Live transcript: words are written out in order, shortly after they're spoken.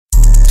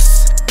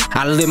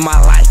I live my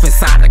life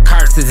inside the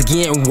curse, it's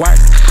getting worse.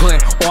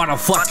 Putting all the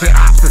fucking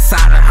ops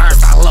inside the hearse.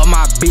 I love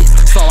my bitch,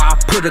 so I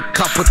put a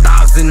couple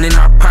thousand in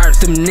her purse.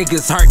 Them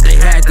niggas hurt, they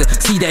had to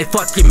see they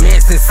fucking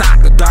mess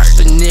inside the dirt.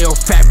 Chanel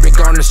fabric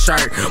on the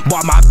shirt,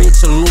 bought my bitch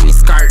a Louis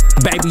skirt.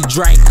 Baby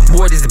Drake,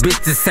 boy this bitch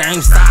the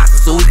same size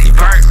as Uzi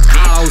Vert.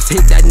 I always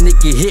hit that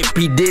nigga hip,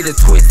 he did a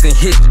twist and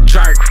hit the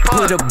jerk.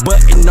 Put a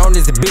button on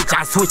this bitch,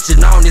 I switch it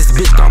on, this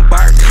bitch gon'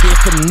 burn.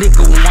 If a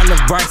nigga want a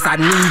verse, I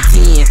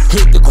need 10.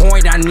 Hit the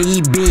coin, I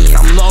need bins.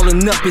 I'm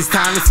loading up, it's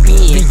time to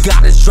spin. He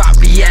got his drop,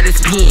 he at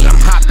his pin.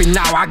 I'm hopping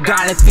now, I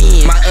got it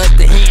in. My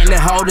other hand to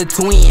hold a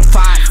twin.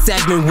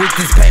 5'7" with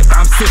this paper,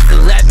 I'm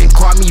 6'11",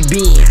 call me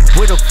Ben.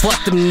 Where the fuck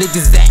them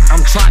niggas at? I'm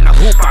trying to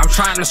hoop, I'm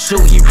trying to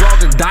shoot. He rolled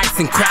the dice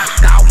and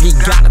crapped out. He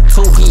got a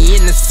two, he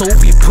in the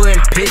soup. He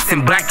putting piss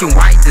in black and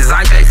white, just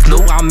like they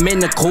Snoop. I'm in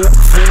the coupe,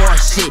 floor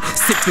shit,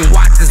 sipping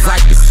watches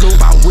like a soup.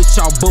 I'm with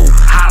y'all boo,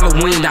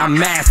 Halloween, I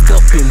mask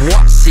up and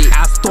walk shit.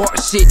 I start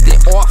shit,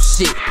 then off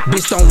shit.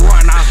 Bitch don't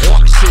run, I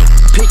walk shit.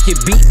 Pick your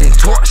beat, then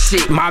talk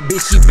shit. My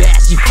bitch, she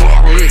bad, she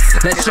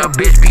flawless. Let your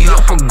bitch be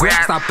up for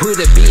grabs. I put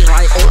a beat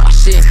like oh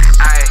shit.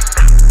 Ayy,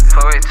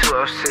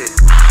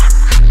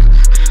 48206.